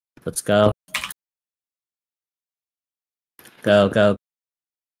Let's go. Go, go.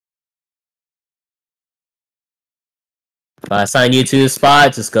 If I assign you to a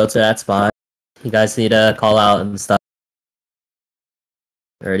spot, just go to that spot. You guys need to call out and stuff.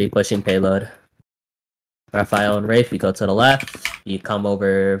 Already pushing payload. Raphael and Rafe, you go to the left. You come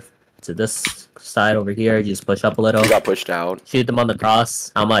over to this side over here. You just push up a little. You got pushed out. Shoot them on the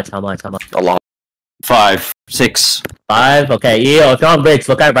cross. How much? How much? How much? A lot. 5, 6. 5? Okay, Eo, if you're on bridge,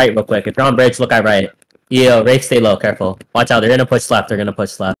 look at right real quick. If you're on bridge, look at right. Eo, Rafe, stay low, careful. Watch out, they're gonna push left, they're gonna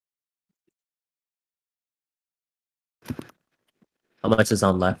push left. How much is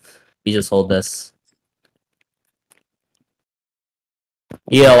on left? You just hold this.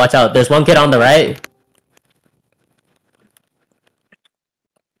 Eo, watch out, there's one kid on the right.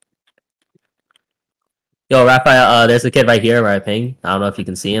 Yo, Raphael, there's a kid right here where I ping. I don't know if you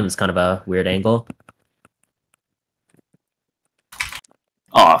can see him, it's kind of a weird angle.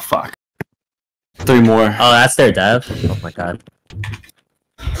 Oh, fuck. 3 more. Oh, that's their dev. Oh my god.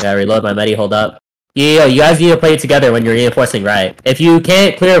 Yeah, reload my medi, hold up. Yo, you guys need to play together when you're reinforcing right. If you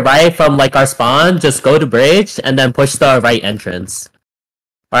can't clear right from like our spawn, just go to bridge and then push the right entrance.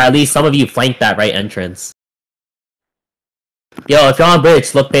 Or at least some of you flank that right entrance. Yo, if you're on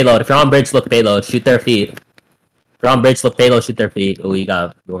bridge, look payload. If you're on bridge, look payload. Shoot their feet. If you're on bridge, look payload, shoot their feet. Oh, you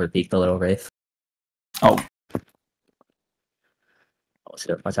got overpeaked a little, Wraith. Oh. Oh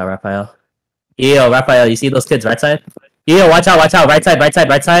shit, watch out, Raphael. Yo, Raphael, you see those kids right side? Yo, watch out, right side, right side,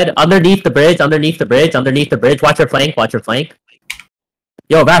 right side. Underneath the bridge, underneath the bridge, underneath the bridge. Watch your flank, watch your flank.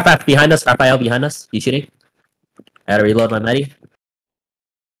 Yo, Raph, behind us, Raphael, behind us. You shooting? I gotta reload my medi.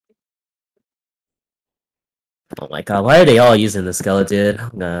 Oh my god, why are they all using the skeleton, dude? I'm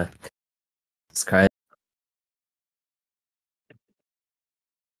gonna... Jesus Christ.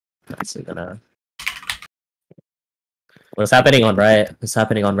 I'm actually gonna... What's happening on right? What's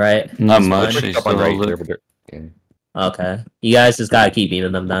happening on right? Not much. They Up on still right. hold it. Okay. You guys just gotta keep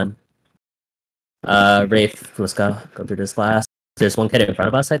beaming them then. Rafe, let's go. Go through this class. There's one kid in front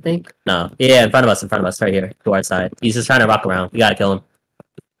of us, I think? No. Yeah, in front of us, right here. To our side. He's just trying to rock around. We gotta kill him.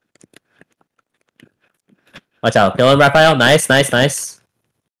 Watch out. Kill him, Raphael. Nice, nice, nice.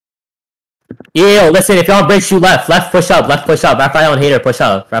 Yo, listen, if you're on bridge, shoot left. Left, push up. Left, push up. Raphael and Hater, push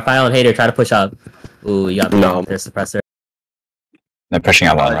up. Raphael and Hater, try to push up. Ooh, you got No. their suppressor. They're pushing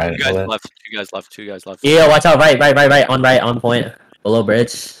out one, right? Two guys left. Yeah, watch out, right, on point. Below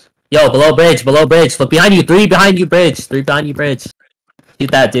bridge. Yo, below bridge. Look behind you, 3 behind you, bridge. 3 behind you, bridge.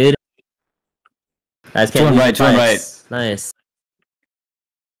 Shoot that, dude. Guys can't Two on right. Nice.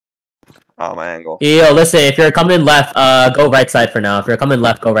 Oh, my angle. Yo, listen, if you're coming left, go right side for now. If you're coming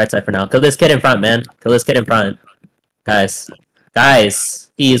left, go right side for now. Kill this kid in front, man. Kill this kid in front. Guys,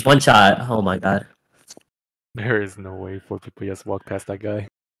 he's one shot. Oh my god. There is no way 4 people just walk past that guy.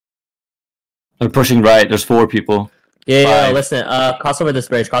 They're pushing right. There's 4 people. Yeah, 5. listen, cross over this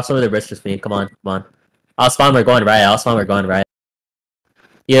bridge. Cross over the bridge with me. Come on. I'll spawn, we're going right.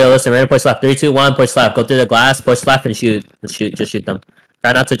 Yeah, listen, we're gonna push left. 3, 2, 1, push left. Go through the glass, push left and shoot. Just shoot them.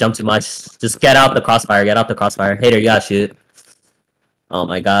 Try not to jump too much. Just get out the crossfire. Hater, you gotta shoot. Oh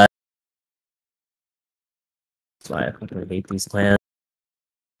my god. That's why I fucking hate these plans.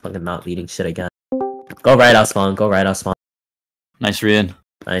 Fucking not leading shit again. Go right, I'll spawn. Nice re-in.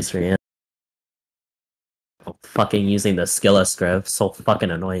 Nice, Rian. Oh, fucking using the Skilla script. So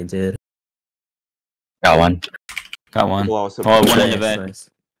fucking annoying, dude. Got one. Wow, so Oh, one in the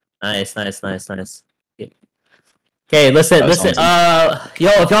Nice, vent. nice. Okay, listen. Yo,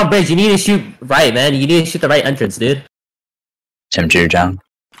 if you're on bridge, you need to shoot right, man. You need to shoot the right entrance, dude. Tim Jew down.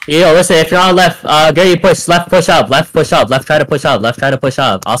 Yo, listen, if you're on left, Gary, push. Left, push up. Left, try to push up.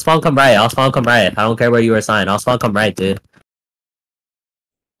 I'll spawn, come right. I don't care where you assign. I'll spawn, come right, dude.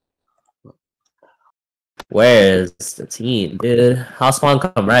 Where is the team, dude? I'll spawn,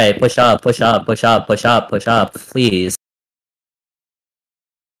 come right. Push up. Please.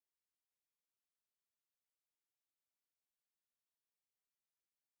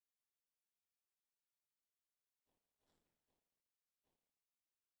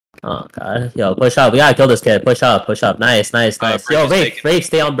 Oh god. Yo, push up. We gotta kill this kid. Push up. Nice. Yo, Rafe,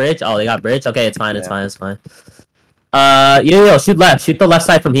 stay on bridge. Oh, they got bridge? Okay, it's fine. Yo, shoot left. Shoot the left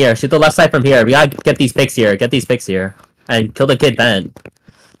side from here. We gotta get these picks here. And kill the kid then.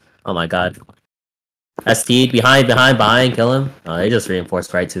 Oh my god. ST behind, kill him. Oh, they just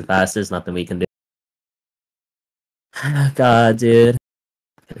reinforced right too fast. There's nothing we can do. God, dude.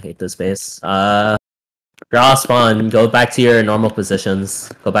 I hate this base. Draw spawn, go back to your normal positions.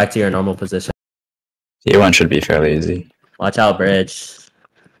 T1 should be fairly easy. Watch out, bridge.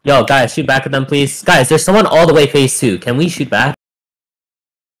 Yo, guys, shoot back at them, please. Guys, there's someone all the way phase 2. Can we shoot back?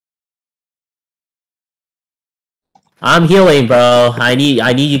 I'm healing, bro. I need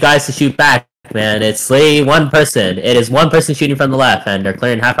you guys to shoot back, man. It's literally one person. It is one person shooting from the left, and they're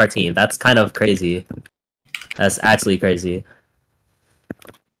clearing half our team. That's kind of crazy. That's actually crazy.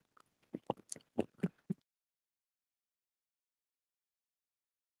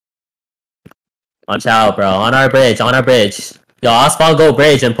 Watch out, bro. On our bridge. Yo, Osman go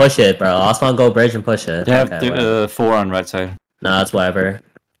bridge and push it, bro. Osman go bridge and push it. They have Okay, 4 on right side. nah, that's whatever.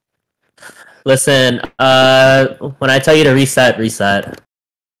 Listen, when I tell you to reset.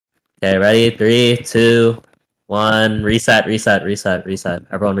 Okay, ready? 3, 2, 1. Reset.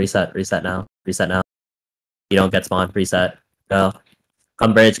 Everyone reset now. You don't get spawned. Reset. Go.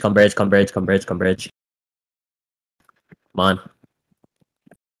 Come bridge. Come on.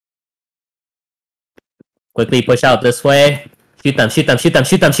 Quickly push out this way. Shoot them.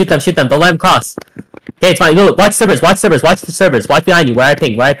 Don't let them cross. Okay, it's fine. Look, watch servers. Watch the servers. Watch behind you. Where I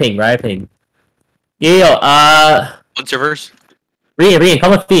ping. Yo, On servers. Rian,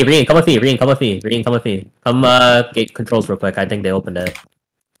 come with me. Come, get controls real quick. I think they opened it.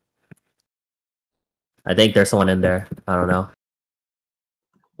 I think there's someone in there. I don't know.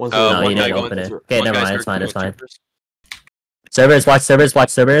 No, he didn't open it. Okay, never mind. It's fine. Servers, watch servers.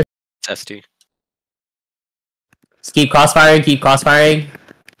 ST. Just keep crossfiring.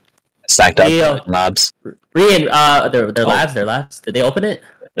 Stacked up labs. Rian, they're labs. Did they open it?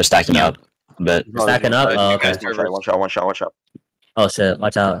 They're stacking up a bit. Stacking up? Oh, okay. One shot. Oh shit,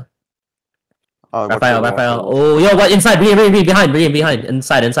 watch out. Watch Raphael. Oh, yo, what? Inside, Rian, behind.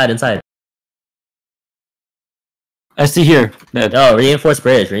 Inside. I see here. Oh, reinforced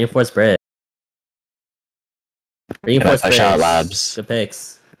bridge. I shot labs. Good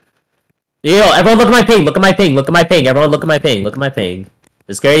picks. Yo, everyone look at my ping. Everyone look at my ping.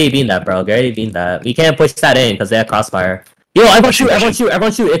 Just Gary bean that, bro. We can't push that in because they have crossfire. Yo, everyone shoot.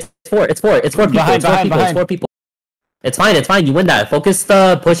 It's four people. It's fine. You win that. Focus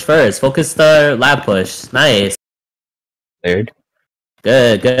the push first. Focus the lab push. Nice. Cleared.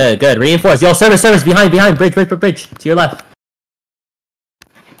 Good. Reinforce. Yo, service. Behind. Bridge. To your left.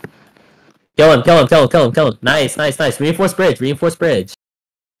 Kill him. Nice. Reinforce bridge.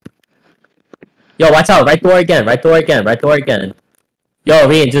 Yo, watch out. Right door again. Yo,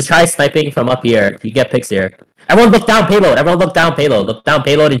 Rian, just try sniping from up here. You get picks here. Everyone look down payload. Look down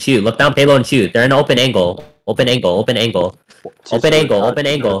payload and shoot. They're in an open angle.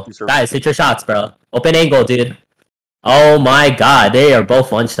 Guys, hit your shots, bro. Open angle, dude. Oh my god, they are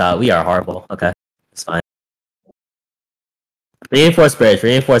both one shot. We are horrible. Okay, it's fine. Reinforce bridge.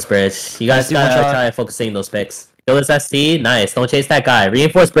 You guys gotta try focusing those picks. Kill this ST. Nice. Don't chase that guy.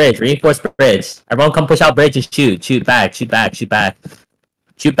 Reinforce bridge. Everyone come push out bridge and shoot. Shoot back,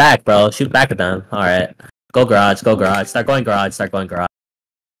 bro. Shoot back at them. Alright. Go garage. Start going garage.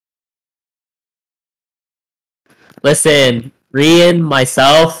 Listen, Rian,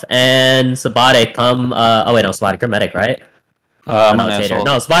 myself, and Sabatic come, oh wait, no, Sabatic, you're medic, right? No,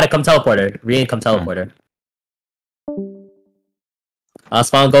 Sabatic, come teleporter. Rian, come teleporter.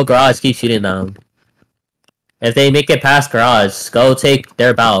 Spawn, go garage, keep shooting them. If they make it past garage, go take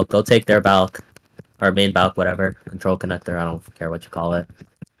their balk. Or main balk, whatever. Control connector, I don't care what you call it.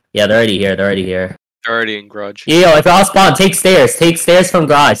 Yeah, they're already here. They're already in garage. Yo, if y'all spawn, take stairs from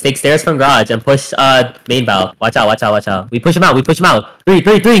garage, and push main balk. Watch out. We push him out.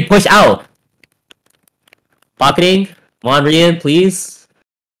 3, push out. Pocketing. Come on, Rian, please.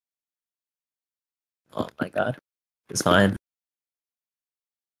 Oh my god. It's fine.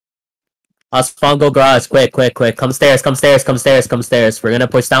 Spawn, go garage, quick. Come stairs. We're gonna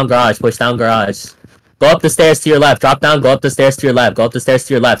push down garage. Go up the stairs to your left. Drop down. Go up the stairs to your left.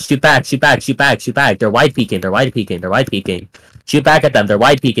 Shoot back. They're wide peeking. Shoot back at them. They're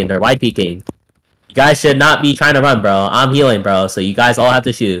wide peeking. You guys should not be trying to run, bro. I'm healing, bro. So you guys all have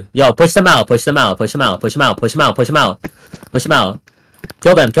to shoot. Yo, push them out. Push them out. Kill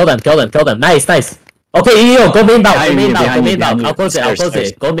them. Nice. Okay, yo, go main balk. I'll close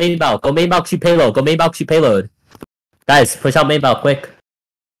it. Go main balk. Shoot payload. Guys, push out main balk quick.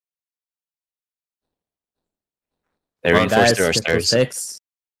 They reinforced through our stairs.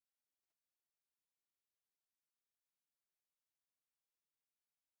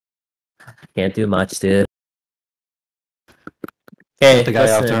 Can't do much, dude. Okay, the guy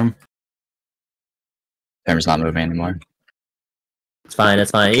out term. Term's not moving anymore. It's fine.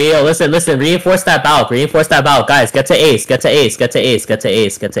 Yo, listen. Reinforce that balk. Guys, get to ace.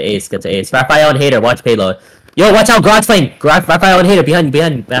 Raphael and Hater, watch payload. Yo, watch out, garage flank. Raphael and Hater,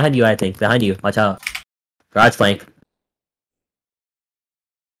 behind you, I think. Behind you, watch out. Garage flank.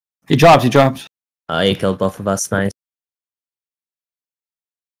 He dropped. He killed both of us, nice.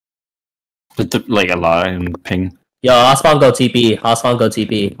 Like a lot in ping. Yo, Osman go TP. Osman go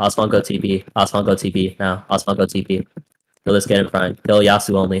TP. Osman go TP. Osman go TP. Now, Osman go TP. Yo, let's get in front. Kill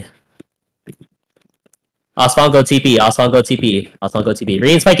Yasu only. Osman go TP. Osman go TP. Osman go TP.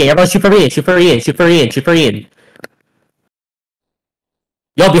 Rian spiking. Everyone shoot for Rian. Shoot for Rian. Shoot for Rian. Shoot for Rian.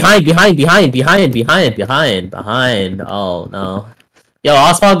 Yo, behind. Oh, no. Yo,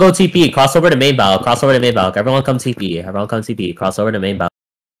 Osman go TP. Cross over to main bow. Everyone come TP. Cross over to main bow.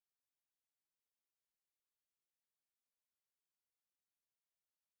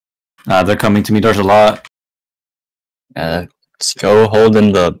 They're coming to me. There's a lot. Let's go hold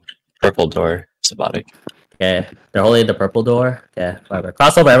in the purple door. Sabatic. Okay, they're holding the purple door. Okay, whatever.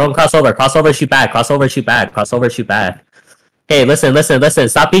 Crossover, everyone crossover, shoot back. Shoot back. Okay, listen.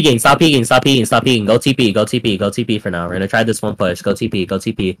 Stop peeking. Go TP for now. We're gonna try this one push. Go TP.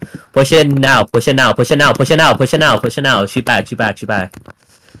 Push it now. Shoot back.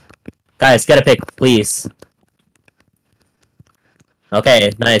 Guys, get a pick, please.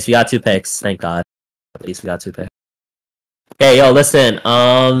 Okay, nice. We got 2 picks. Thank God. At least we got 2 picks. Okay, yo, listen.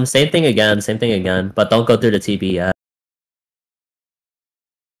 Same thing again. But don't go through the TP yet.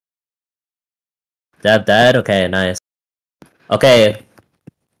 Dead. Okay, nice. Okay.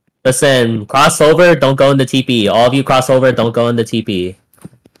 Listen, crossover, don't go in the TP. All of you crossover, don't go in the TP.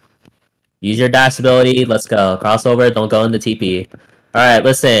 Use your dash ability. Let's go. Crossover, don't go in the TP. Alright,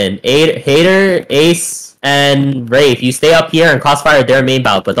 listen. Hater, Ace, and Wraith, you stay up here and crossfire their main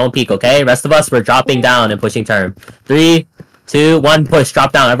bout, but don't peek, okay? Rest of us, we're dropping down and pushing turn. 3, 2, 1, push.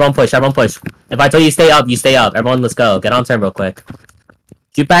 Drop down. Everyone push. If I tell you stay up, you stay up. Everyone, let's go. Get on turn real quick.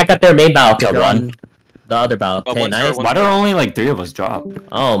 Shoot back at their main bout. Got one. The other bout. Okay, nice. Why do only like 3 of us drop?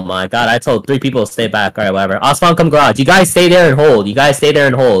 Oh my god, I told 3 people to stay back. Alright, whatever. Osman, come garage. You guys stay there and hold.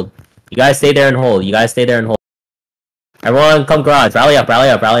 Everyone, come garage. Rally up.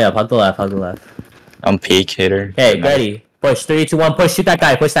 Hug the left. I'm peak hitter. Okay, ready. Push. 3, 2, 1, push. Shoot that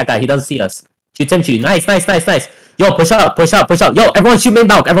guy. He doesn't see us. Shoot him. Nice. Yo, push up. Yo, everyone shoot main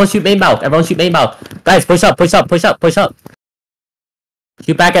bout. Guys, push up.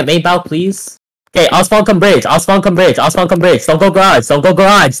 Shoot back at main bout, please. Okay, Osman come bridge. Don't go garage.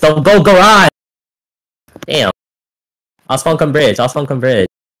 Damn. Osman come bridge.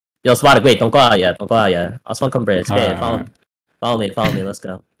 Yo, Swatic, wait, don't go out yet. Osman come bridge. Okay, follow me. Let's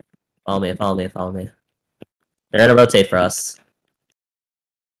go. Follow me. They're gonna rotate for us.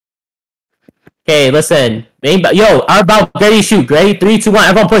 Okay, listen. Yo, our bout, ready, shoot. Ready, 3, 2, 1.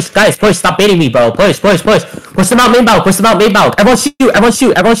 Everyone push. Guys, push. Stop baiting me, bro. Push. Push them out, main bout. Everyone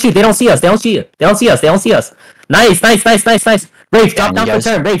shoot. They don't see us. Nice. Rage, drop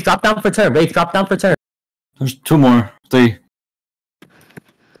down for turn. There's 2 more. 3.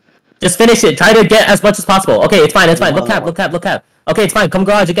 Just finish it. Try to get as much as possible. Okay, it's fine. Look cap. Okay, it's fine. Come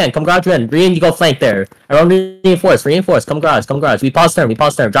garage again. Rian, you go flank there. Everyone reinforce. Come garage. We pause turn.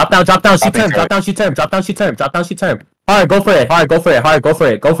 Drop down, shoot turn. Hard, go for it.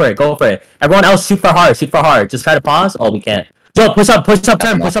 Everyone else shoot for hard. Just try to pause. Oh, we can't. Yo, push up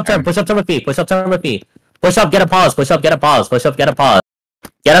turn with me. Push up, get a pause.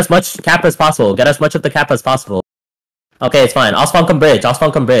 Get as much cap as possible. Get as much of the cap as possible. Okay, it's fine. Osman come bridge.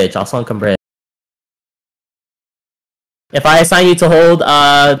 If I assign you to hold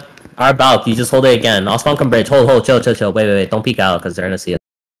our bout, you just hold it again. Osman come bridge. Hold, chill. Wait. Don't peek out because they're gonna see it.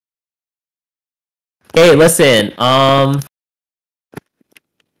 Okay, listen.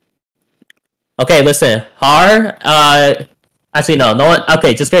 Okay, listen. Actually, no one.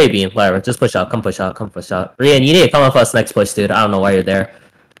 Okay, just Gary Beam. Whatever. Just push up. Come push up. Rian, you need to come with us next push, dude. I don't know why you're there.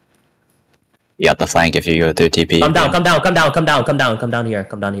 You got the flank if you go through TP. Come down here.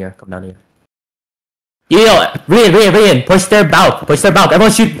 Yo, Rian, push their bout.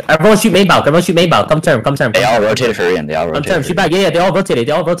 Everyone shoot main bout. Come turn. They all rotated for Rian. Come turn, shoot back. Yeah, they all rotated.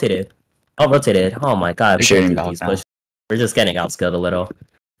 Oh my god, we're just getting outskilled a little.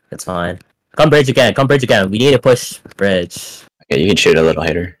 It's fine. Come bridge again. We need to push bridge. Okay, you can shoot a little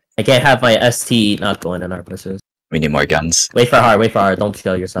hitter. I can't have my ST not going in our pushes. We need more guns. Wait for hard. Don't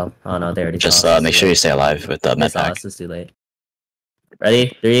kill yourself. Oh no, they already just make sure you stay alive with the med pack. This is too late.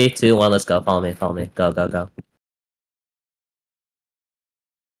 Ready? 3, 2, 1, let's go. Follow me. Go.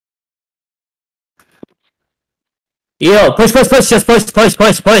 Yo, push. Just push.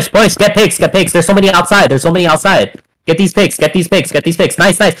 Get picks. There's so many outside. Get these picks.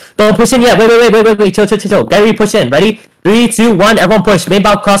 Nice. Don't push in yet. Wait. Chill. Gary, push in. Ready? 3, 2, 1. Everyone push. Main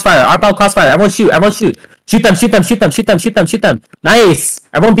bout crossfire. Our bout crossfire. Everyone shoot. Shoot them. Nice.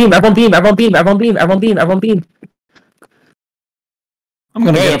 Everyone beam. I'm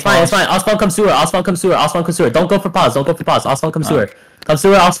gonna get it's fine. Osman come sewer. Don't go for pause. Osman come sewer. Come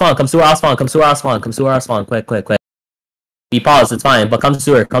sewer, Osman. Quick. Be paused, it's fine. But come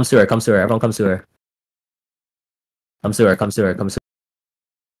sewer, come sewer, come sewer. Everyone come sewer. Come sewer, come sewer, come sewer.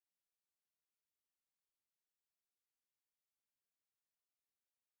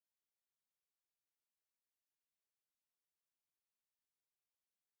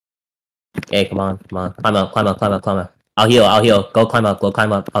 Okay, come on, come on. Climb up, climb up, climb up, climb up. I'll heal, I'll heal. Go climb up, go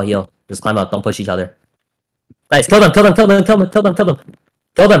climb up. I'll heal. Just climb up, don't push each other. Nice, kill them, kill them, kill them, kill them, kill them, kill them.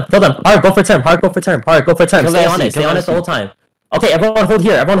 Kill them, kill them. Hard, go for turn, hard, go for turn, hard, go for turn. Stay on it the whole time. Okay, everyone hold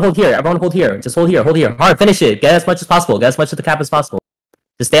here, everyone hold here, everyone hold here. Just hold here, hold here. Hard, finish it. Get as much as possible, get as much of the cap as possible.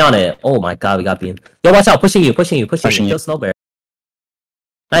 Just stay on it. Oh my god, we got beam. Yo, watch out, pushing you, pushing you, pushing you. Kill Snowbear.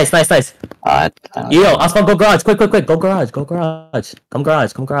 Nice, nice, nice. Yo, Osman, go garage, quick, quick, quick. Go garage, go garage. Come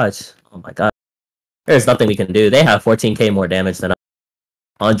garage, come garage. Oh my god. There's nothing we can do. They have 14k more damage than us.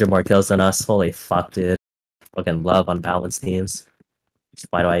 100 more kills than us. Holy fuck, dude. Fucking love unbalanced teams.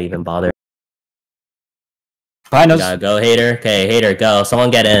 Why do I even bother? Behind us. Gotta go, hater. Okay, hater, go.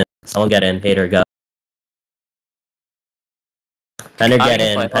 Someone get in. Someone get in. Hater, go. Pender get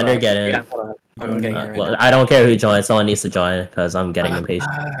in. Pender get in. Well, I don't care who joins. Someone needs to join because I'm getting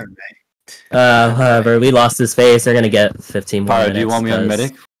impatient. However, we lost this phase. They're gonna get 15 more minutes. Do you want me on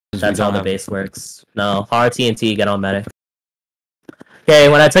medic? That's how the base works. No, hard TNT, get on medic. Okay,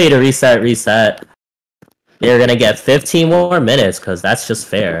 when I tell you to reset, reset. You're gonna get 15 more minutes because that's just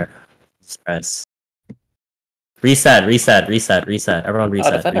fair. Stress. Reset, reset, reset, reset. Everyone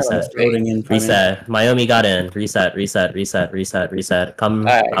reset, reset. Reset. Miami got in. Reset, reset, reset, reset, reset. Come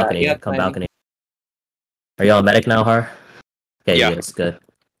balcony, come balcony. Are you on medic now, Har? Okay, yeah. Yes, good.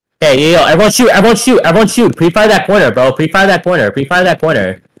 Okay, yo, everyone shoot, everyone shoot, everyone shoot. Pre-fire that corner, bro. Pre-fire that corner, pre-fire that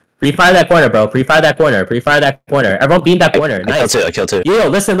corner. Pre-fire that corner, bro. Pre-fire that corner. Pre-fire that corner. Everyone beam that corner. Nice. I killed two. Yo,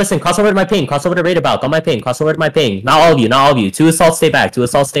 listen, listen. Cross over to my ping. Cross over to Raider Balk. On my ping. Cross over to my ping. Not all of you. Not all of you. 2 assaults, stay back. 2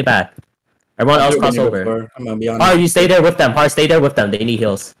 assaults, stay back. Everyone else cross over. I'm gonna be on. Har, you stay there with them. Har, stay there with them. They need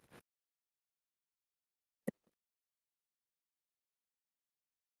heals.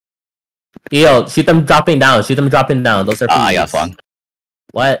 Yo, shoot them dropping down. Shoot them dropping down. Those are. I got flung.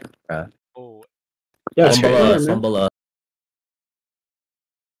 What? Bruh. Oh, Yeah, One below. One below.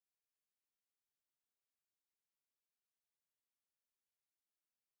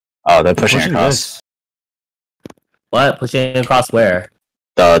 Oh, they're pushing across. What? Pushing across where?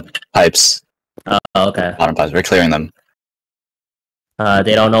 The pipes. Oh, okay. Bottom pipes. We're clearing them.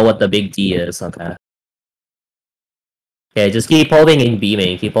 They don't know what the big D is. Okay. Okay, just keep holding and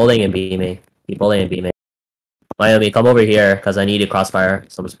beaming. Keep holding and beaming. Keep holding and beaming. Miami, come over here, because I need to crossfire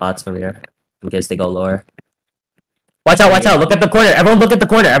some spots from here. In case they go lower. Watch out, watch out. Look at the corner. Everyone look at the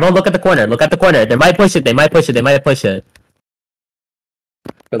corner. Everyone look at the corner. Look at the corner. They might push it. They might push it. They might push it.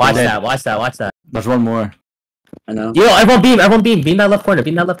 Watch that. Watch that. Watch that. There's one more. I know. Yo, everyone beam. Everyone beam. Beam that left corner.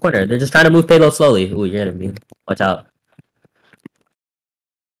 Beam that left corner. They're just trying to move payload slowly. Ooh, you're gonna beam. Watch out.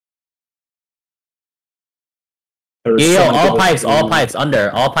 Yo, all pipes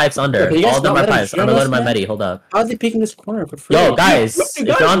under. All pipes under. Yeah, all of them are pipes. I'm reloading my medi. Hold up. How's he picking this corner for free? Yo, guys, Dude,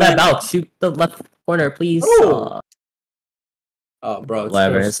 if you're on that balk, shoot the left corner, please. Oh, bro.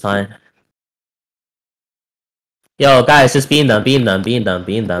 Whatever, it's fine. Yo, guys, just beam them, beam them, beam them,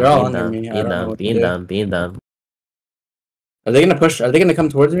 beam them, They're all beam under them, me. I beam don't know them, what to beam do. them, beam them. Are they gonna push? Are they gonna come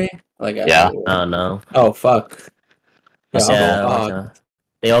towards me? Like, Yeah. I don't know. Oh fuck. Yeah, watch out.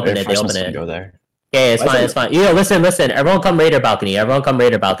 They open it, they open it. Go there. Okay, it's fine, it's fine. Yo, listen, listen. Everyone come Raider balcony. Everyone come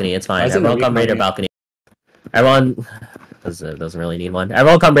Raider balcony. It's fine. Everyone come Raider balcony. Everyone doesn't really need one.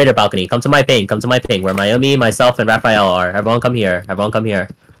 Everyone come Raider balcony. Come to my ping. Come to my ping. Where Miami, myself, and Raphael are. Everyone come here. Everyone come here.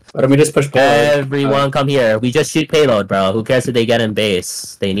 Why don't we just push payload? Everyone come here. We just shoot payload, bro. Who cares if they get in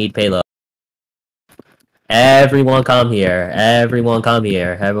base? They need payload. Everyone come here. Everyone come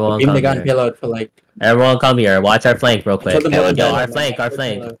here. Everyone Beam come the gun here. payload for like. Everyone come here. Watch our flank real quick. Yo, Yo, our flank, our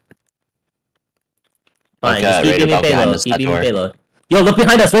flank. Fine, Okay, just keep Raider beaming Balk behind payload. us, Keep that beaming door. payload. Yo, look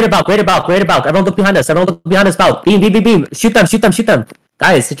behind us. Raider Balk, Raider Balk, Raider Balk. Everyone look behind us. Everyone look behind us. Balk. Beam, beam, beam, beam. Shoot them, shoot them, shoot them.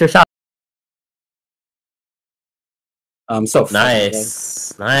 Guys, hit your shot. So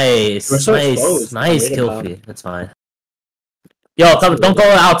Nice. Nice. We're so Nice. exposed. Nice Raider kill Balk. feed. That's fine. Yo, come, don't go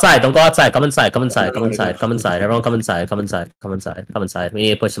outside. Don't go outside. Come inside. Come inside. Come inside. Come inside. Everyone come inside. Come inside. Come inside. Come inside. We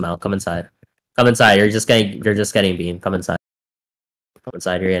need to push them out. Come inside. Come inside. You're just getting beamed. Come inside. Come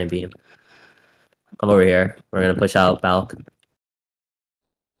inside. You're getting beamed. Come over here. We're gonna push out Balk. Come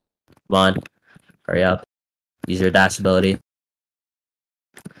on. Hurry up. Use your dash ability.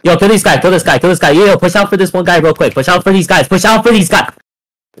 Yo, kill this guy. Kill this guy. Kill this guy. Yo, push out for this one guy real quick. Push out for these guys. Push out for these guys.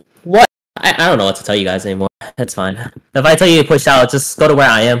 What? I don't know what to tell you guys anymore. It's fine. If I tell you to push out, just go to where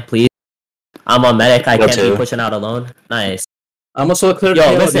I am, please. I'm on medic. I Go can't to. be pushing out alone. Nice. I'm also clear.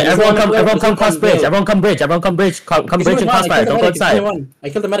 Yo, listen, everyone come cross bridge. Everyone come bridge come bridge and crossfire. Don't go inside. I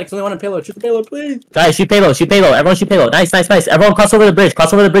killed the medic. Only one in payload. Shoot the payload, please. Guys, shoot payload. Everyone shoot payload. Nice. Everyone cross over the bridge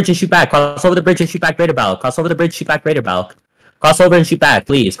and shoot back. Cross over the bridge and shoot back Raider Balk. Cross over the bridge, shoot back Raider Balk. Cross over and shoot back,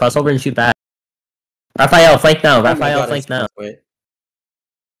 please. Cross over and shoot back. Raphael, flank now. Flank now. Wait.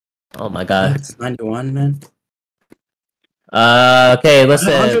 Oh my god. It's 9-1, man. Okay,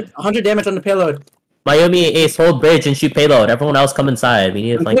 listen. 100 damage on the payload. Miami Ace, hold bridge and shoot payload. Everyone else come inside. We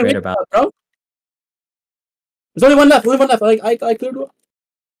need to flank Raider Balk. Bro. There's only one left. I cleared one.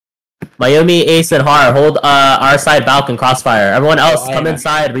 Miami Ace and Har, hold our side Balk and crossfire. Everyone else come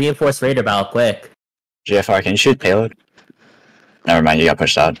inside. Reinforce Raider Balk quick. GFR, can you shoot payload? Never mind, you got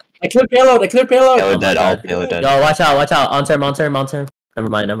pushed out. I cleared payload. Payload dead, all payload dead. Yo, watch out. On turn.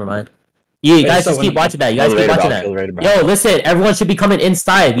 Never mind. You guys just keep watching that. Yo, listen, everyone should be coming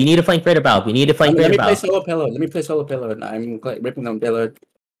inside. We need to flank Raider Balk. Let me play solo payload. I'm ripping them payload.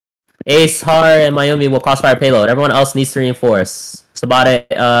 Ace, Har, and Miami will crossfire payload. Everyone else needs to reinforce.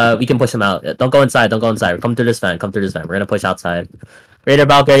 Sabate, we can push them out. Don't go inside. Come through this vent. We're gonna push outside. Raider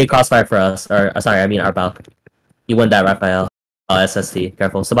Balk already crossfire for us. Sorry, I mean our Balk. You won that, Raphael. SST.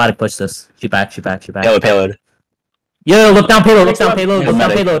 Careful. Sabate, push this. Shoot back. Payload. Yo, look down payload.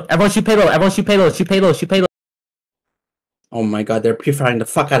 Everyone shoot payload. Oh my god, they're pre-firing the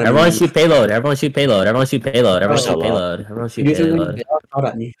fuck out of me. Everyone shoot payload. Everyone shoot payload. Out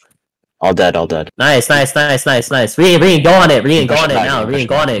at me. All dead. Nice. Reen, go on it now.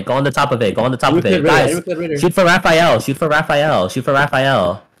 Go on the top of it. Guys, shoot for Raphael.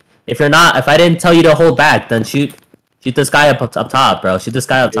 If I didn't tell you to hold back, then shoot this guy up top, bro. Shoot this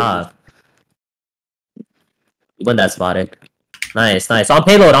guy up top. You win that spotted. Nice. On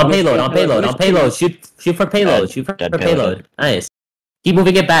payload. Shoot for payload. Nice. Keep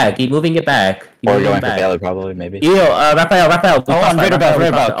moving it back. Or going for payload, probably, maybe. Yo, Raphael. On Raider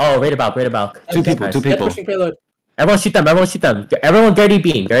Balk. Oh, Raider Balk. Two people. Everyone shoot them. Everyone get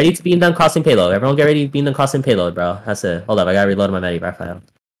ready to beam them crossing payload. Bro. That's it. Hold up, I gotta reload my medi, Raphael.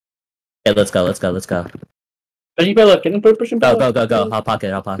 Okay, let's go. Pushing payload. Can you pushing payload? Go. I'll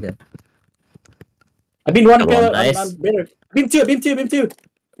pocket. I've been one payload. Nice. I'm better. Beam two.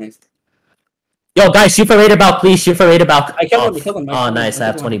 Nice. Yo, guys, shoot for Raider Balk, please. I killed him. Oh, nice. I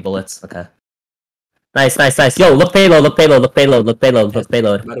have 20 bullets. Okay. Nice. Yo, look payload. Might have been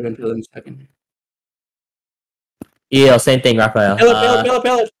payload in a second. Yo, same thing, Raphael.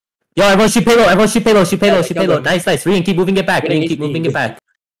 Payload. Yo, everyone shoot payload. Nice. Rian, keep moving it back.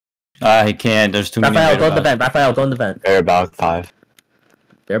 He can't. There's too many. Raphael, go in the vent. Raider Balk 5.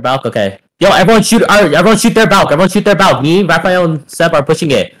 Their Balk, okay. Yo, everyone shoot their Balk. Me, Raphael, and Seb are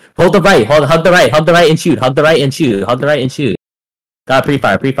pushing it. Hold the right. Hug the right and shoot. Got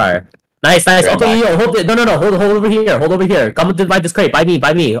pre-fire. Nice. Okay, yo, hold it. No. Hold over here. Come to this crate. By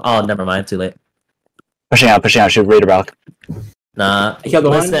me. Oh, never mind. Too late. Pushing out. Shoot Raider Balk. Nah.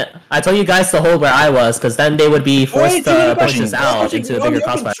 Listen, I told you guys to hold where I was, because then they would be forced to push us out into a bigger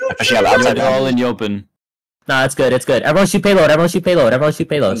crossfire. Pushing out outside. All in the open. Nah, it's good. Everyone shoot payload.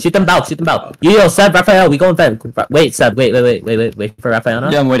 Shoot them Balk. Yo, Seb, Raphael, we go in vent. Wait, Seb, wait for Raphael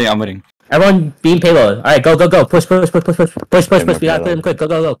now. Yeah, I'm waiting. Everyone beam payload. Alright, go. Push. We gotta clear them quick.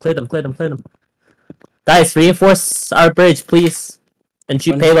 Go. Clear them. Guys, reinforce our bridge, please. And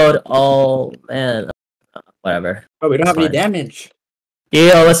shoot payload. Oh, man. Whatever. Oh, we don't have any damage.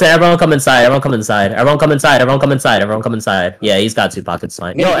 Yo, listen, everyone come inside. Yeah, he's got 2 pockets,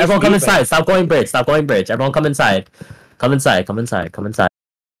 fine. Yo, everyone come inside. Stop going bridge. Everyone come inside. Come inside.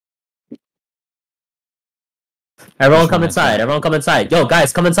 Everyone come inside. Yo,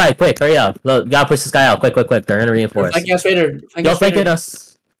 guys, come inside, quick, hurry up. Look, we gotta push this guy out, quick. They're gonna reinforce. Yo, flanking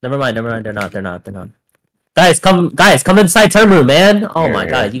us. Never mind, they're not. Guys, come inside turn room, man. Oh my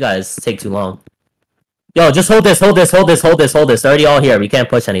god, you guys take too long. Yo, just hold this. They're already all here. We can't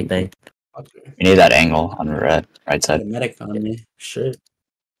push anything. We need that angle on the right side. Medic on me. Shit.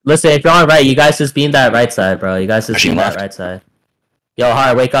 Listen, if you're on right, you guys just beam that right side, bro. You guys just beam that right side. Yo,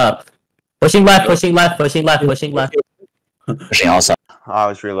 Har, wake up. Pushing left. Pushing all sides. I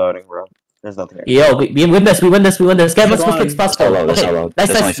was reloading, bro. There's nothing here. Yo, we win this. Get as quick as possible. Okay.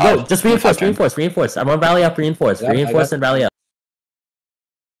 Nice. Yo, just reinforce. I'm on rally up, reinforce and rally up.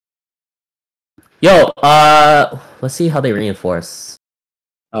 Yo, let's see how they reinforce.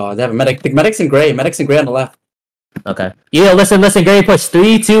 Oh, they have a medic. The medic's in gray on the left. Okay. Yo, listen, Gary, push.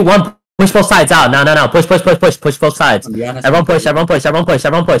 3, 2, 1. Push both sides out. No. Push both sides. Everyone push.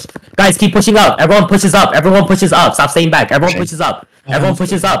 Guys, keep pushing up. Everyone pushes up. Stop staying back. Everyone pushes up. Where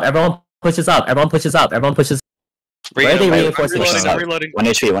are they reinforcing? Reloading. 1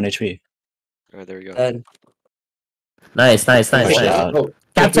 HP. Oh, there we go. Nice. Oh,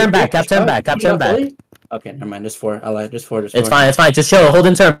 Cap turn back. Cap turn back. Okay, never mind. Just 4. Ally, just 4. It's fine. Just chill. Hold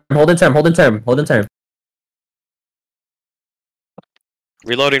in term.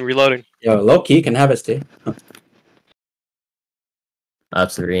 Reloading. Yo, low key can have it, Steve.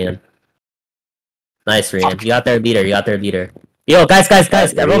 That's Rian. Nice, Rian. You got their beater. Yo, guys.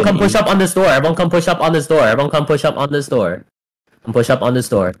 Everyone come push up on this door. Come push up on this door.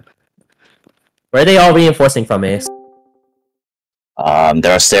 Where are they all reinforcing from, Ace?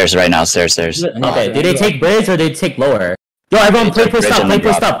 They're upstairs right now. Stairs. Okay, do they take bridge or they take lower? Yo, everyone play push up,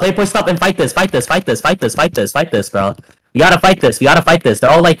 and fight this, bro. We gotta fight this. They're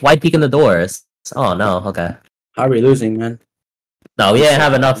all like wide peeking the doors. Oh no, okay. How are we losing, man? No, we didn't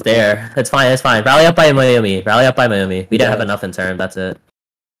have enough there. It's fine. Rally up by Miami. We didn't have enough in turn, that's it.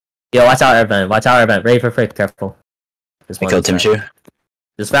 Yo, watch out, Irvin. Ready for frick, careful. I killed Timchu.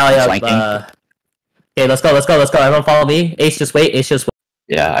 Just rally up, Okay, let's go. Everyone follow me. Ace, just wait.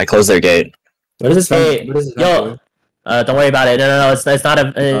 Yeah, I closed their gate. What is this? Hey, yo, don't worry about it. No, it's not a...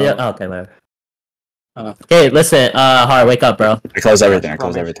 okay, whatever. Okay, listen, Har, wake up, bro. I closed everything.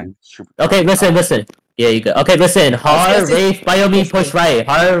 Okay, listen. Yeah, you good. Okay, listen. Har, Wraith, Biomi, push right.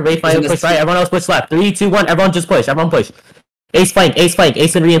 Everyone else push left. 3, 2, 1. Everyone just push. Ace flank. Ace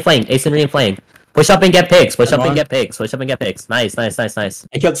and Rian flank. Push up and get pigs. Nice. I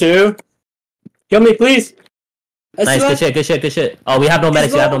killed 2. Kill me, please. Nice, good shit. Oh, we have no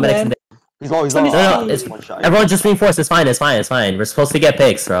medics. He's low. No, everyone just reinforce. It's fine. We're supposed to get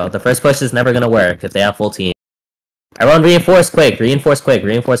pigs, bro. The first push is never gonna work if they have full team. Everyone reinforce quick. I don't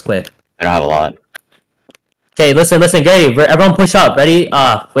have a lot. Okay, listen, Gary. Everyone push up. Ready?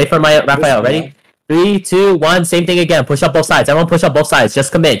 Wait for my Raphael. Ready? 3, 2, 1. Same thing again. Push up both sides. Everyone push up both sides. Just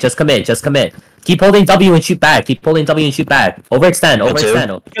commit. Keep holding W and shoot back. Overextend. I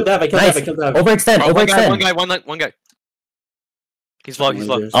killed Dev. Overextend. One guy. He's low.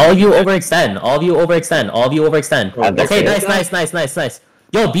 All of you overextend. Okay, nice.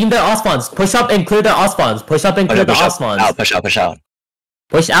 Yo, beam their Osfons. Push up and clear the Osfons. Push out, clear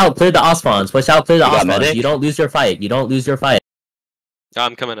the Osfons. You don't lose your fight.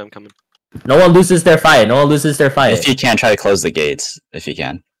 I'm coming. No one loses their fight. If you can, try to close the gates. If you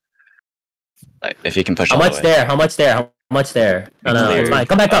can. Like, if you can push How much there? No, it's fine.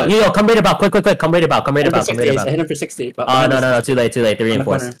 Come back up. Yo, come right about. Quick. Come right about. I hit him for 60. No. Too late. They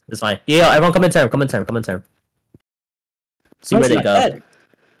reinforce. It's fine. Yo, everyone come in term. See where they go.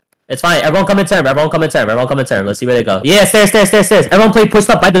 It's fine. Everyone come in term. Let's see where they go. Yeah, stairs. Everyone play pushed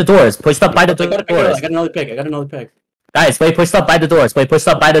up by the doors. I got another pick. Guys, play pushed up by the doors, bro. Play pushed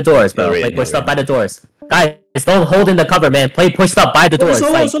up by the doors. Guys, don't hold in the cover, man. Play pushed up by the doors.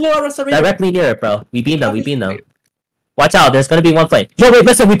 Directly near it, bro. We beam them. Watch out, there's gonna be one flame. Yo, wait,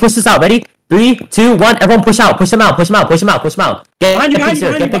 listen, we push this out. Ready? 3, 2, 1. Everyone push out. Push them out. Get pigs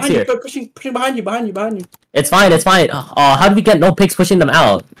here. Pushing behind you. It's fine. How do we get no pigs pushing them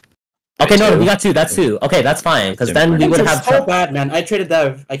out? Okay, no, we got 2. That's 2. Okay, that's fine. Because then we would have so bad, man. I traded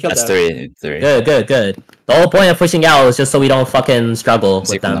Dev. I killed Dev. That's 3. Good. The whole point of pushing out is just so we don't fucking struggle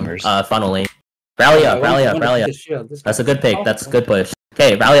with them funneling. Rally up. That's a good pick. That's a good push.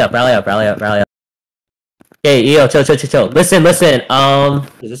 Okay, rally up. Okay, yo, chill. Listen. What does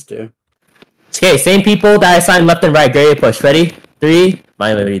this do? Okay, same people that I signed left and right. Gary push. Ready? 3.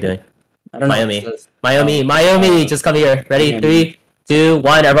 Miami, what are you doing? I don't know. Miami, just come here. Ready? 3, 2,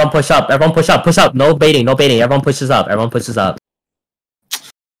 1. Everyone push up. Push up. No baiting. Everyone pushes up.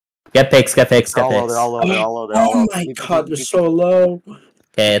 Get picks. They're all low. Oh my god, they're so low.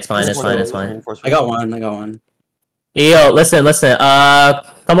 Okay, it's fine. I got one. Yo, listen.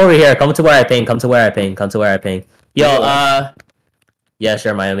 Come over here. Come to where I ping. Yo, yeah,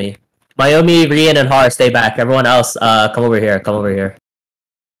 sure, Miami, Rian, and Har, stay back. Everyone else, come over here.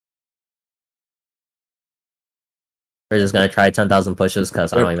 We're just gonna try 10,000 pushes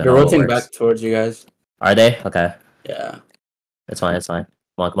because I don't even know. They're rotating back towards you guys. Are they? Okay. Yeah. It's fine. Come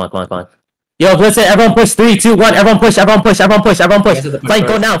on. Yo, listen, everyone push. 3, 2, 1. Everyone push. Flank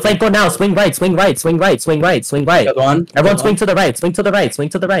go now. Swing right. Everyone swing to the right.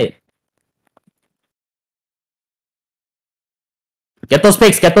 Get those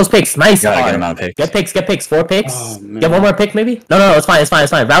picks. Nice. Get picks. 4 picks. Oh, get one more pick, maybe? No, it's fine.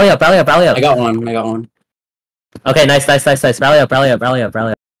 Rally up. I got one. Okay, nice. Rally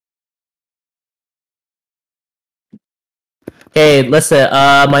up. Okay, listen,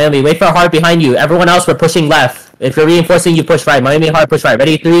 Miami, wait for a heart behind you. Everyone else, we're pushing left. If you're reinforcing, you push right. Miami, hard, push right.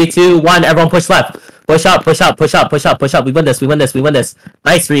 Ready? 3, 2, 1. Everyone push left. Push up, push up, push up, push up, push up. We win this, we win this, we win this.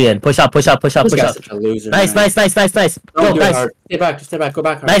 Nice, Rian. Push up, push up, push up, This push guy's up. such a loser. Nice, man. nice, nice, nice, nice. Don't Yo, do it guys. hard. Stay back, go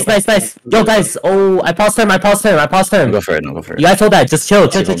back. Nice, nice, nice. Yo, guys. Oh, I paused turn, I paused turn, I paused turn. Go for it. No, go for it. You guys hold that. Just chill,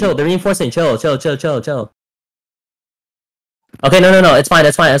 chill, chill, chill. They're reinforcing. Chill, chill, chill, chill, chill. Okay, no. It's fine,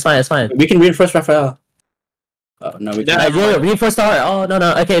 it's fine, it's fine, it's fine. We can reinforce Raphael. Oh no, we can't. Yo, reinforce the heart. Oh,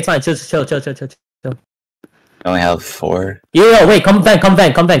 no. Okay, it's fine. Chill, chill, chill, chill, chill. I only have 4. Yo, wait, come vent.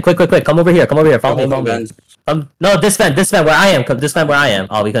 Quick. Come over here, follow me, follow me. No, this vent, where I am. This vent where I am.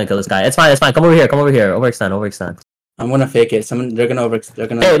 Oh, we couldn't kill this guy. It's fine. Come over here. Overextend. I'm gonna fake it. They're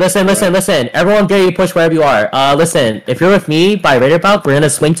gonna. Hey, listen. Everyone, get you push wherever you are. Listen, if you're with me by radar bulk, we're gonna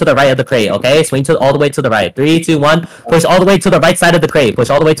swing to the right of the crate, okay? Swing to all the way to the right. 3, 2, 1. Push all the way to the right side of the crate.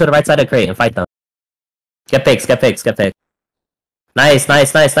 Push all the way to the right side of the crate and fight them. Get picks. Nice.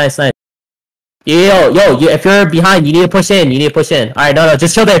 Yo, if you're behind, you need to push in. Alright, no,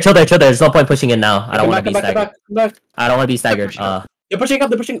 just chill there. There's no point pushing in now. I don't want to be staggered. Come back. I don't want to be staggered. They're pushing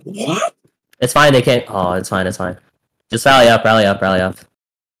up. What? It's fine, they can't. Oh, it's fine. Just rally up.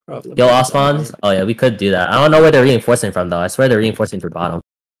 Yo, Osmond. Oh yeah, we could do that. I don't know where they're reinforcing from though. I swear they're reinforcing through bottom.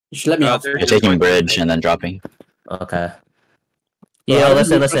 You should let me off. You're taking bridge and then dropping. Okay. Yo,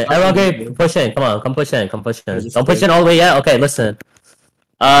 listen. Everyone, get push in. Come push in. Don't push in all the way yet. Okay, listen.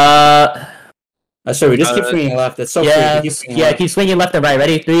 Sorry, we just keep swinging left. That's so free. Keep swinging left and right.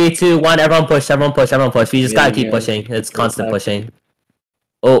 Ready? 3, 2, 1. Everyone push. We just gotta keep pushing. It's constant pushing.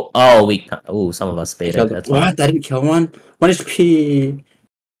 Oh, some of us baited. That's what? I didn't kill one. 1 HP.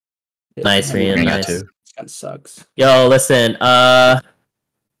 Nice, Rian. Nice. This kind of sucks. Yo, listen.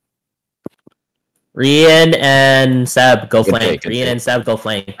 Rian and Seb go flank. Go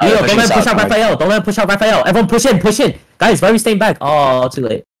flank. Yo, don't let him push out Raphael. Everyone push in. Guys, why are we staying back? Oh, too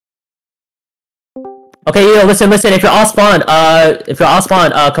late. Okay, yo, listen. If you're all spawn,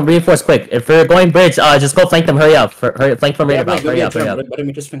 come reinforce quick. If you're going bridge, just go flank them. Hurry up. Flank from radar bulk. Hurry up. Let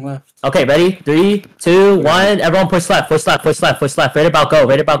me just swing left. Okay, ready? 3, 2, 1. Everyone push left. Radar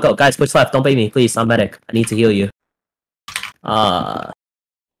bulk go. Guys, push left. Don't bait me, please. I'm medic. I need to heal you.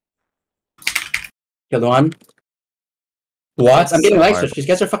 Killed one. What? I'm getting light switch. These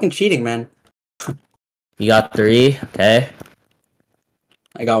guys are fucking cheating, man. You got 3. Okay.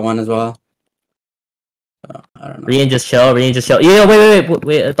 I got 1 as well. I don't know. Rian, just chill. Yo, wait.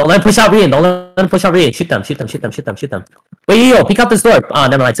 Don't let him push out Rian. Shoot them. Wait, yo, peek out this door. Oh,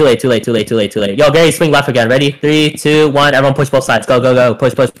 never mind. Too late. Yo, Gary, swing left again. Ready? 3, 2, 1. Everyone push both sides. Go.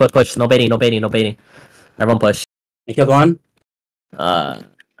 Push. No baiting. Everyone push. I killed 1.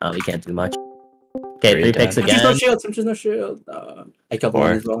 We can't do much. Okay, 3 picks again. There's no shield. I killed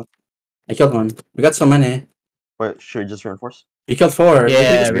 1 as well. I killed 1. We got so many. Wait, should we just reinforce? You killed 4.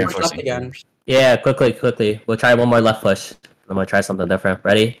 Yeah, reinforcing again. Yeah, quickly. We'll try one more left push. I'm gonna try something different.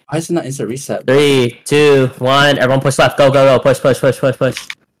 Ready? Why is it not instant reset? 3, 2, 1. Everyone push left. Go. Push.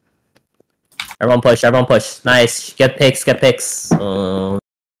 Everyone push. Nice. Get picks. Bro,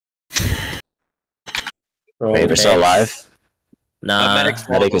 Wait, they're still alive? Nah.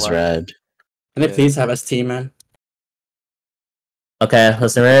 Medic is red. can they please have ST, man? Okay,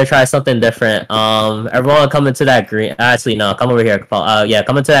 listen, we're gonna try something different. Everyone come into that green. Actually, no, come over here.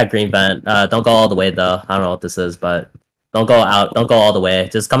 Come into that green vent. Don't go all the way though. I don't know what this is, but don't go out. Don't go all the way.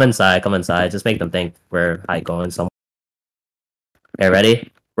 Just come inside. Just make them think we're going somewhere. Okay,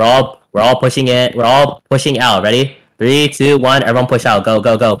 ready? We're all pushing it. We're all pushing out. Ready? 3, 2, 1. Everyone push out. Go.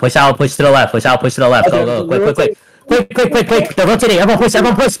 Push out. Push to the left. Push to the left. Go. Quick. They're rotating. Everyone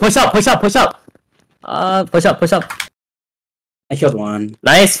push. Push up. Push up. I killed 1.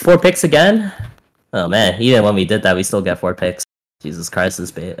 Nice, 4 picks again. Oh man, even when we did that, we still get 4 picks. Jesus Christ, this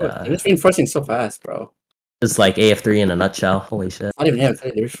bait. They're just reinforcing so fast, bro. It's like AF3 in a nutshell. Holy shit. Not even AF3.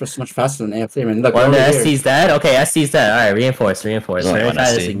 They reinforce so much faster than AF3, man. Look, One of ST's dead. Okay, ST's dead. All right, reinforce. We're gonna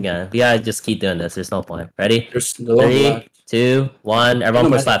try this ST. again. We gotta just keep doing this. There's no point. Ready? There's the low 3, left. 2, 1.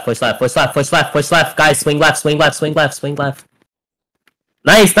 Everyone push left. Push left. Guys, swing left. Nice.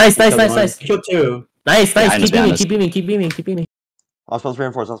 I killed 2. Nice. Behind us, Keep beaming. Osmond's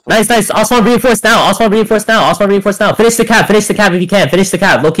reinforce. Nice. Osmond reinforce now. Finish the cap if you can. Finish the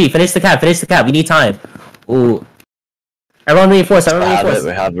cap. Low key. Finish the cap. We need time. Ooh. Everyone reinforce. We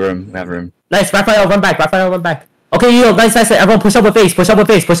have room. Nice. Raphael, run back. Okay, yo, nice. Everyone push up with base. Push up to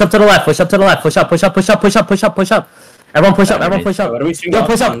the left. Push up. Everyone push up. What are we seeing? Yo,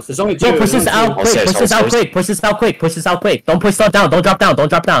 push up. There's only 2. Yo, push this out quick. Push this out quick. Don't push stuff down. Don't drop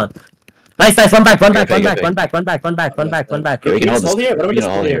down. Nice. Run back. Okay. We can just hold here. What are we just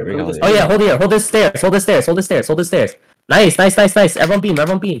hold here? Oh yeah, hold here. Hold the stairs. Nice. Everyone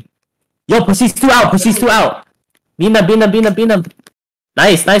beam. Yo, push these 2 out. Beam them.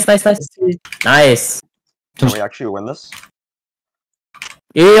 Nice. Can we actually win this?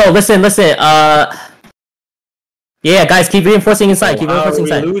 Yo, listen. Yeah, guys, keep reinforcing inside. Keep How are reinforcing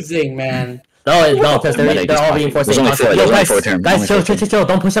we inside. losing, man? No, because Medic they're is all fine. reinforcing. There's only four, Yo, there's only guys, four turn, guys, only chill, four chill.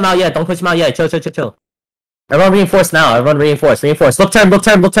 Don't push them out yet. Chill. Everyone reinforce now. Everyone reinforce. Look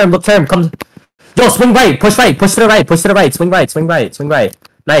turn. Come. Yo, swing right. Push to the right. Swing right.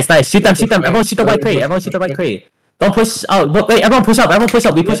 Nice. Shoot them. Everyone shoot the white crate. Don't push out. Wait, everyone push up.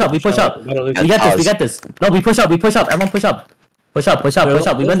 We push up. We get this. No, we push up. Everyone push up. Push up.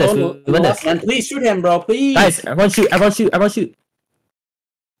 We win this. And please shoot him, bro. Please. Guys, everyone shoot.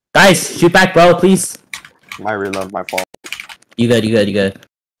 Guys, shoot back, bro, please. My reload, my fault. You good.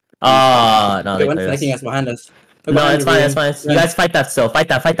 No, they One's cleared us. flanking us behind us. Look No, behind it's you, fine. man. You guys fight that still. Fight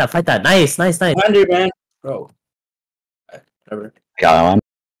that. Nice. Behind you, man. Bro. Whatever. Got one.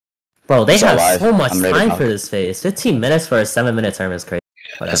 Bro, they Still have alive. so much I'm ready time now. for this phase. 15 minutes for a 7-minute term is crazy.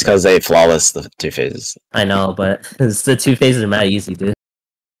 That's Whatever. because they flawless the 2 phases. I know, but the 2 phases are mad easy, dude.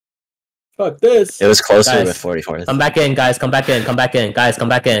 Fuck this. It was closer Guys, with 44th. Come back in, guys. Come back in. Guys, come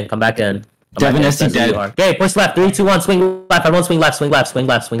back in. Devin That's SC what dead. you are. Okay, push left. 3, 2, 1. Swing left. Everyone swing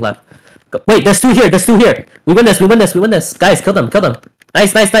left. Go. Wait, there's 2 here. We win this. Guys, kill them.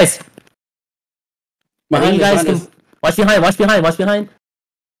 Nice. I think Behind you guys us, can watch behind.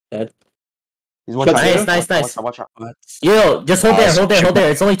 Dead. He's one Nice, shot. nice. Watch out. Yo, just hold Nice.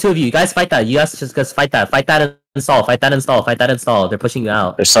 there. It's only 2 of you. You guys fight that. You guys just fight that. Fight that and install. They're pushing you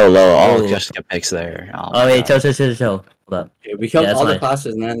out. They're so low. Oh. All just get picks there. Oh my wait, God. chill. Hold up. Yeah, we killed Yeah, that's all the fine.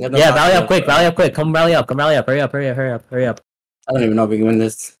 classes, man. They have no Yeah, classes rally left, up quick. Come rally up. Hurry up. I don't even know if we can win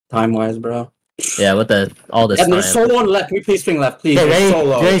this time-wise, bro. Yeah, with all this Yeah, time. there's so low on the left. Can we please swing left, please? Okay, They're ready? so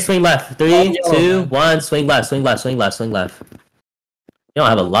low. Ready? Swing left. 3, Oh, 2, man. 1. Swing left. You don't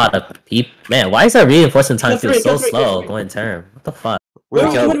have a lot of people. Man, why is that reinforcing time feel so slow going term? What the fuck? We're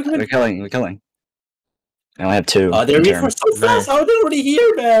Wait, killing. I only have 2. They're in turn. reinforced so Nice. fast. How are they already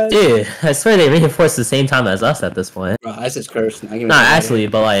here, man? Dude, I swear they reinforced the same time as us at this point. Bro, I just cursed. Not actually,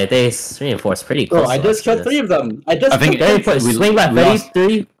 but like they reinforced pretty close. Bro, I to just us killed for 3 this. of them. I just I think- killed Ready? three. Push. Swing left. we Ready? lost.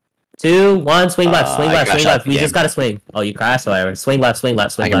 3, 2, 1. Swing left. I crashed out the We game. just gotta swing. Oh, you crashed. Whatever. Swing left. I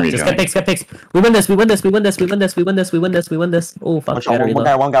can Just get rejoin. picks. We win this. Oh fuck. Watch Gotta out.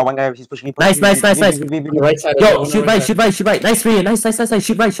 reload. One guy. He's pushing. Nice. On the right side. Yo, shoot right. Nice, Rian. Nice.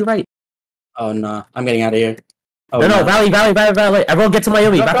 Shoot right. Oh, no. I'm getting out of here. Oh, No, rally. Everyone get to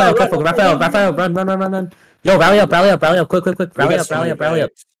Miami. Raphael, run. Yo, rally up. Quick. Rally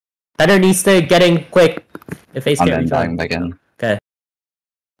up. Better needs to getting quick. If face I'm can't in, reach dying back in.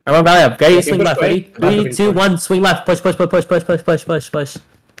 Everyone rally up. Ready? Okay, Swing push left. right. Ready? 3, 2, 1. Swing left. Push.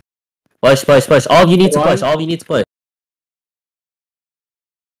 All you need to push.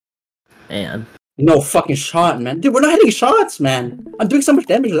 Man. No fucking shot, man. Dude, we're not hitting shots, man. I'm doing so much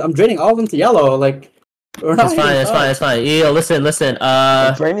damage. I'm draining all of them to yellow. Like, we're not It's fine. Yo, listen.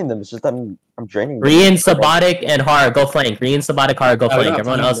 I'm draining them. It's just that I'm draining them. Rian, Sabotic, and Har, go flank. Rian, Sabotic, Har, go Oh, we're flank. not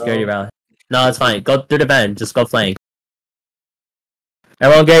Everyone flank, else, bro. Gary rally. No, it's fine. Go through the bend. Just go flank.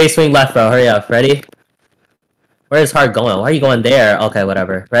 Everyone, Gary, swing left, bro. Hurry up. Ready? Where's Har going? Why are you going there? Okay,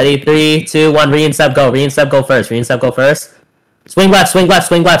 whatever. Ready? 3, 2, 1. Rian, Seb, go first. Swing left.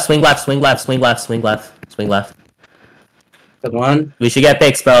 Good one. We should get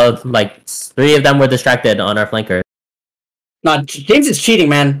picks, bro. Like, 3 of them were distracted on our flanker. Nah, James is cheating,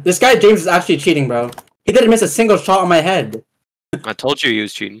 man. This guy, James, is actually cheating, bro. He didn't miss a single shot on my head. I told you he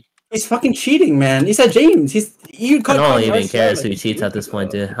was cheating. He's fucking cheating, man. He said James. You I don't even care who cheats at this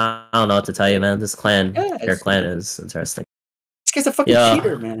point, dude. I don't know what to tell you, man. This clan, Yes. your clan is interesting. This guy's a fucking Yeah.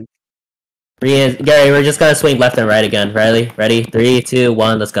 cheater, man. Rian, Gary, we're just gonna swing left and right again. Ready? 3, 2,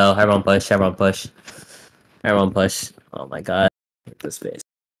 1. Let's go. Everyone push. Oh my god. This phase.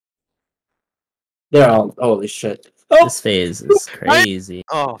 They're all holy shit. Oh, This phase is crazy.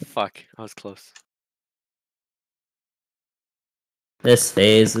 Oh fuck, I was close. This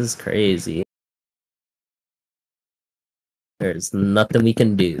phase is crazy. There's nothing we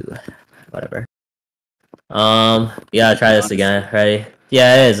can do. Whatever. Yeah, try this again. Ready?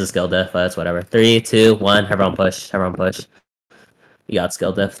 Yeah, it is a skill diff, but it's whatever. 3, 2, 1. Everyone push. You got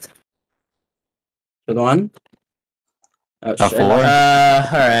skill diff. good one. Oh, Got shit. 4.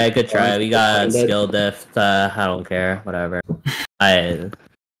 Alright, good try. We got Dead. skill diff. I don't care. Whatever.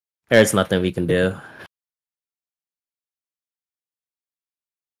 There's nothing we can do.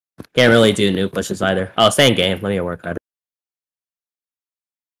 Can't really do new pushes either. Oh, stay in game. Let me work harder.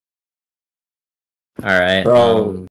 Alright. Bro.